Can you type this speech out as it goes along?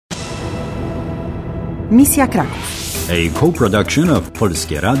Misja Kraków. A co-production of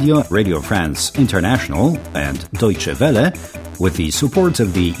Polskie Radio, Radio France International and Deutsche Welle with the support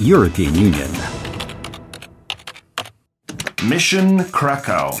of the European Union. Mission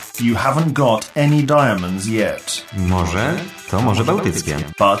Kraków. You haven't got any diamonds yet. Morze Bałtyckie.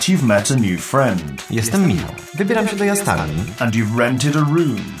 But you've met a new friend. Jestem Michał. Wybieram się do jastarni. And you've rented a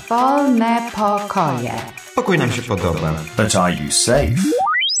room. Wolne pokoje. Pokój nam się podoba. But are you safe?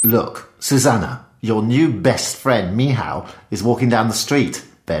 Look, Suzanna, your new best friend, Michał, is walking down the street.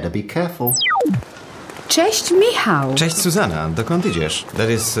 Better be careful. Cześć, Michał. Cześć, Suzanna. Dokąd idziesz? That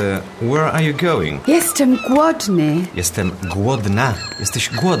is, where are you going? Jestem głodny. Jestem głodna. Jesteś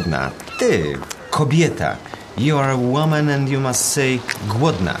głodna. Ty, kobieta. You are a woman and you must say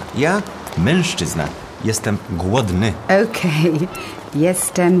głodna. Ja, mężczyzna. Jestem głodny. Okej,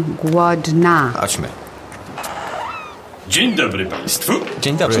 jestem głodna. Chodźmy. Dzień dobry państwu.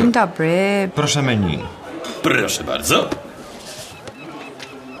 Dzień dobry. Dzień dobry. Proszę menu. Proszę bardzo.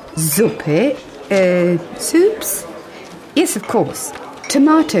 Zupy. Soups? Yes, of course.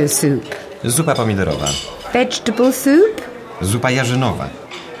 Tomato soup. Zupa pomidorowa. Vegetable soup. Zupa jarzynowa.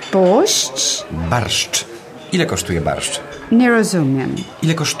 Borscht. Barszcz. Ile kosztuje barszcz? Nie rozumiem.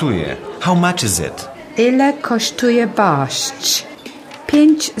 Ile kosztuje? How much is it? Ile kosztuje barszcz?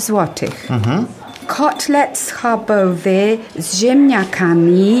 5 złotych. Kotlet schabowy z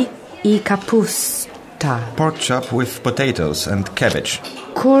ziemniakami i kapusta. Pork chop with potatoes and cabbage.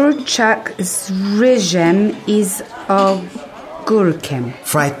 Kurczak z ryżem i z ogórkiem.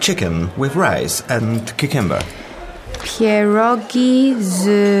 Fried chicken with rice and cucumber. Pierogi z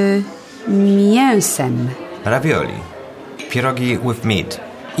mięsem. Ravioli. Pierogi with meat.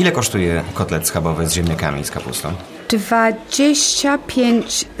 Ile kosztuje kotlet schabowy z ziemniakami i z kapustą?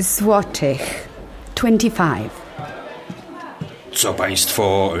 25 złotych. 25. Co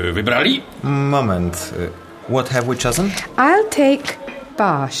państwo wybrali? Moment. What have we chosen? I'll take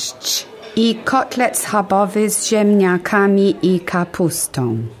barszcz i kotlet schabowy z ziemniakami i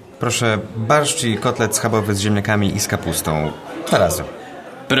kapustą. Proszę, barszcz i kotlet schabowy z ziemniakami i z kapustą. 2 razy.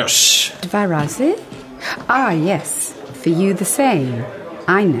 Proszę. 2 razy? Ah, yes. For you the same.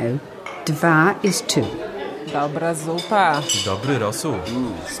 I know. 2 is 2. Dobra zupa. Dobry rosół.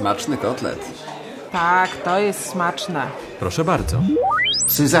 Smaczny kotlet. Tak, to jest smaczne. Proszę bardzo.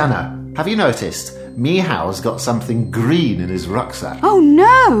 Susanna, have you noticed? Michał's got something green in his rucksack. Oh,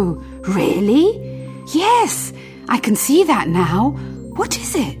 no! Really? Yes, I can see that now. What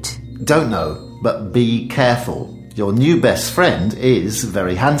is it? Don't know, but be careful. Your new best friend is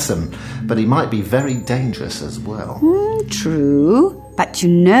very handsome, but he might be very dangerous as well. True. But you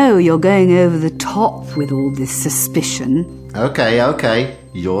know you're going over the top with all this suspicion. Okay.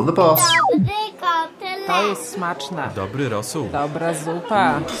 You're the boss. To jest smaczne. Dobry rosół. Dobra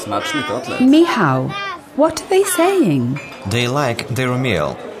zupa. Smaczny kotlet. Michał, what are they saying? They like their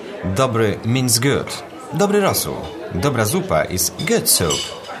meal. Dobry means good. Dobry rosół. Dobra zupa is good soup.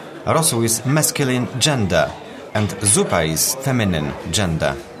 Rosół is masculine gender. And zupa is feminine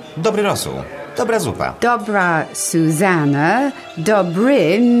gender. Dobry rosół. Dobra zupa. Dobra Suzanna,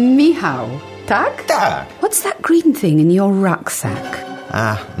 dobry Michał. Tak? Tak. What's that green thing in your rucksack?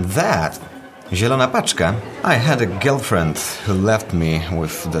 That. Zielona paczka. I had a girlfriend who left me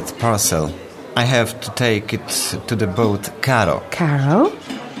with that parcel. I have to take it to the boat Karo. Karo?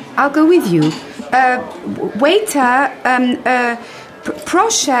 I'll go with you. Waiter,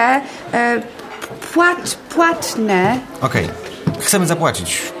 proszę, płatne. Okej. Chcemy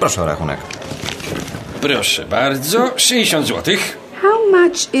zapłacić. Proszę o rachunek. Proszę bardzo. 60 złotych. How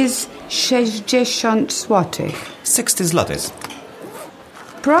much is 60 złotych? 60 zlotys.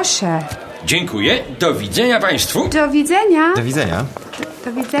 Proszę. Dziękuję. Do widzenia państwu. Do widzenia. Do widzenia.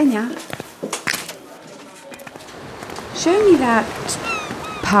 Do widzenia. Show me that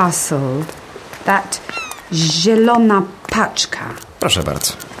parcel. That zielona paczka. Proszę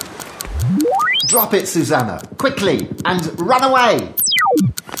bardzo. Drop it, Susanna, quickly, and run away.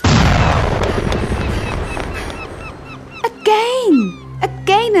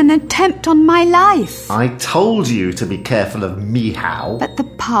 Again an attempt on my life. I told you to be careful of Michał. But the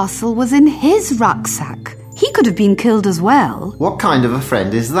parcel was in his rucksack. He could have been killed as well. What kind of a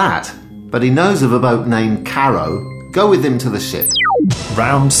friend is that? But he knows of a boat named Karo. Go with him to the ship.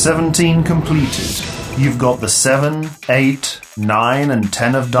 Round 17 completed. You've got the 7, 8, 9 and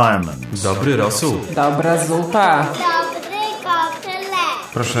 10 of diamonds. Dobry rosół. Dobra zupa.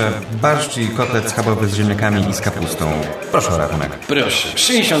 Proszę, barszcz i kotlet schabowy z ziemniakami i z kapustą. Proszę o rachunek. Proszę.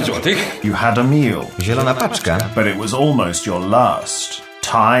 60 złotych. You had a meal, Zielona paczka. but it was almost your last.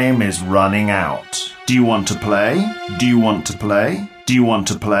 Time is running out. Do you want to play? Do you want to play? Do you want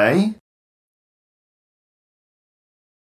to play?